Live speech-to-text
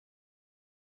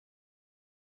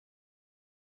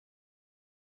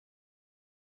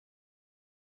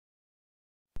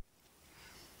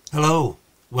Hello,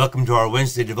 welcome to our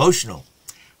Wednesday devotional.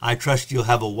 I trust you'll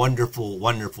have a wonderful,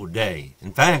 wonderful day.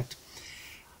 In fact,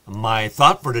 my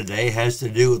thought for today has to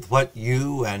do with what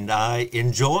you and I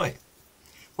enjoy.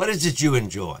 What is it you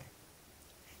enjoy?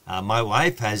 My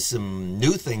wife has some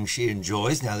new things she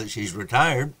enjoys now that she's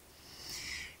retired.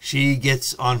 She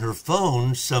gets on her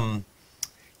phone some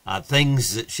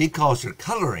things that she calls her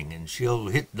coloring, and she'll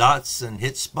hit dots and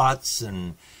hit spots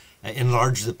and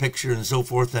enlarge the picture and so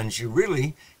forth, and she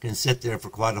really can sit there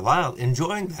for quite a while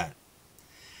enjoying that.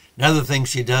 Another thing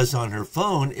she does on her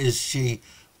phone is she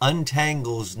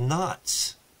untangles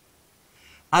knots.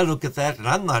 I look at that and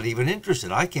I'm not even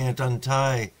interested. I can't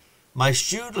untie my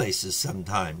shoelaces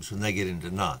sometimes when they get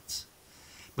into knots.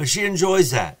 But she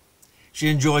enjoys that. She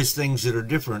enjoys things that are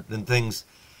different than things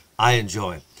I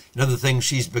enjoy. Another thing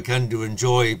she's begun to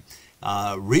enjoy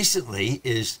recently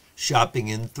is shopping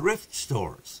in thrift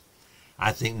stores.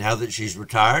 I think now that she's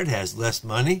retired, has less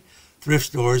money, thrift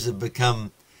stores have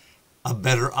become a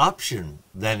better option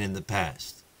than in the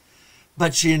past.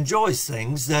 But she enjoys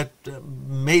things that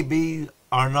maybe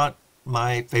are not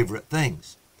my favorite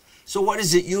things. So what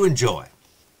is it you enjoy?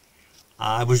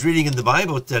 I was reading in the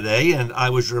Bible today, and I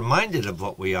was reminded of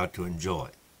what we ought to enjoy.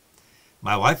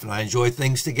 My wife and I enjoy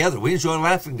things together. We enjoy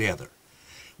laughing together.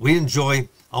 We enjoy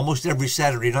almost every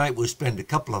Saturday night we'll spend a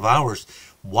couple of hours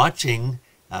watching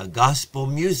gospel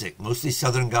music, mostly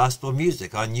Southern gospel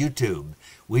music on YouTube.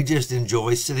 We just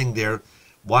enjoy sitting there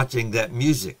watching that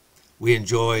music. We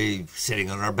enjoy sitting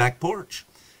on our back porch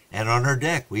and on our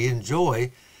deck. We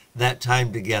enjoy that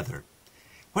time together.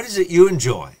 What is it you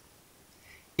enjoy?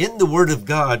 In the Word of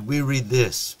God, we read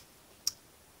this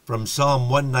from Psalm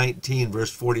 119,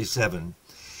 verse 47.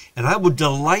 And I will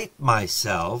delight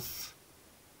myself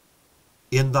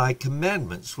in thy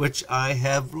commandments, which I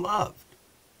have loved.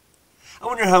 I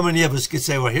wonder how many of us could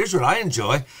say, well, here's what I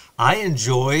enjoy. I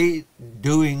enjoy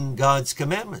doing God's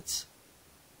commandments.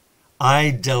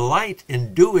 I delight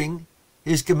in doing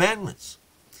his commandments.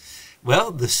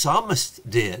 Well, the psalmist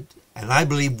did, and I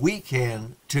believe we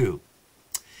can too.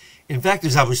 In fact,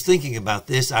 as I was thinking about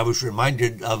this, I was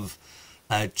reminded of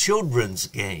a children's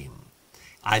game.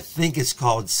 I think it's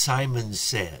called Simon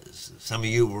Says. Some of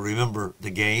you will remember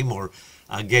the game or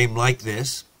a game like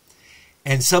this.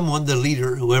 And someone, the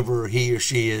leader, whoever he or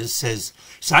she is, says,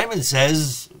 Simon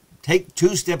says, take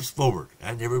 2 steps forward.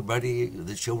 And everybody,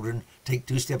 the children, take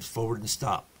 2 steps forward and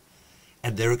stop.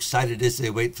 And they're excited as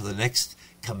they wait for the next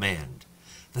command.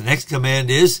 The next command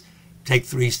is, take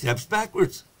 3 steps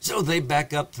backwards. So they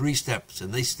back up 3 steps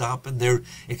and they stop and they're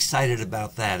excited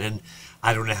about that. And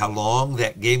I don't know how long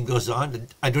that game goes on.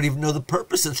 I don't even know the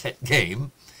purpose of that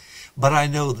game. But I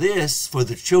know this, for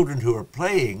the children who are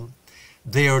playing,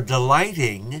 they are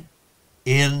delighting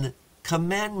in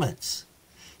commandments.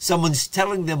 Someone's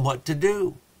telling them what to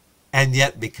do. And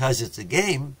yet, because it's a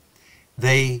game,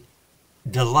 they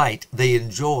delight, they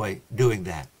enjoy doing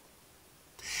that.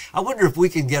 I wonder if we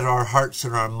can get our hearts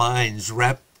and our minds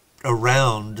wrapped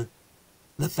around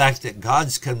the fact that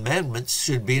God's commandments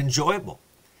should be enjoyable.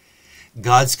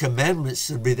 God's commandments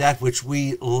should be that which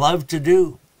we love to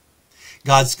do.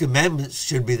 God's commandments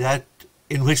should be that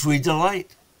in which we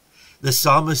delight. The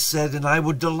psalmist said, and I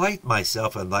will delight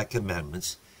myself in thy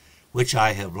commandments, which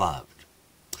I have loved.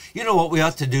 You know what we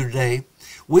ought to do today?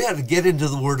 We ought to get into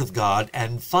the Word of God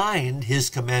and find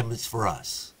his commandments for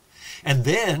us. And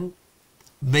then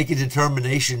make a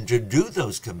determination to do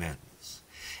those commandments.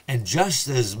 And just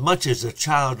as much as a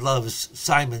child loves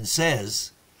Simon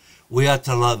Says, we ought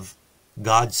to love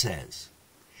God Says.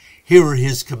 Here are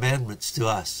his commandments to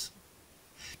us.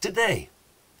 Today,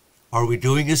 are we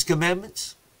doing his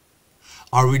commandments?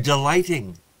 Are we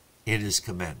delighting in his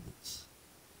commandments?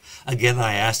 Again,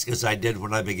 I ask, as I did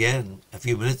when I began a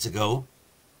few minutes ago,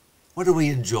 what do we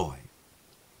enjoy?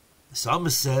 The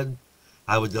psalmist said,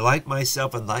 I would delight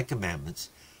myself in thy commandments,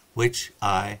 which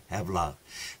I have loved.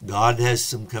 God has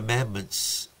some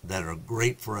commandments that are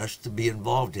great for us to be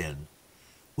involved in.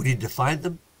 We need to find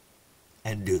them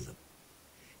and do them.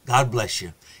 God bless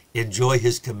you. Enjoy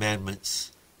his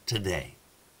commandments today.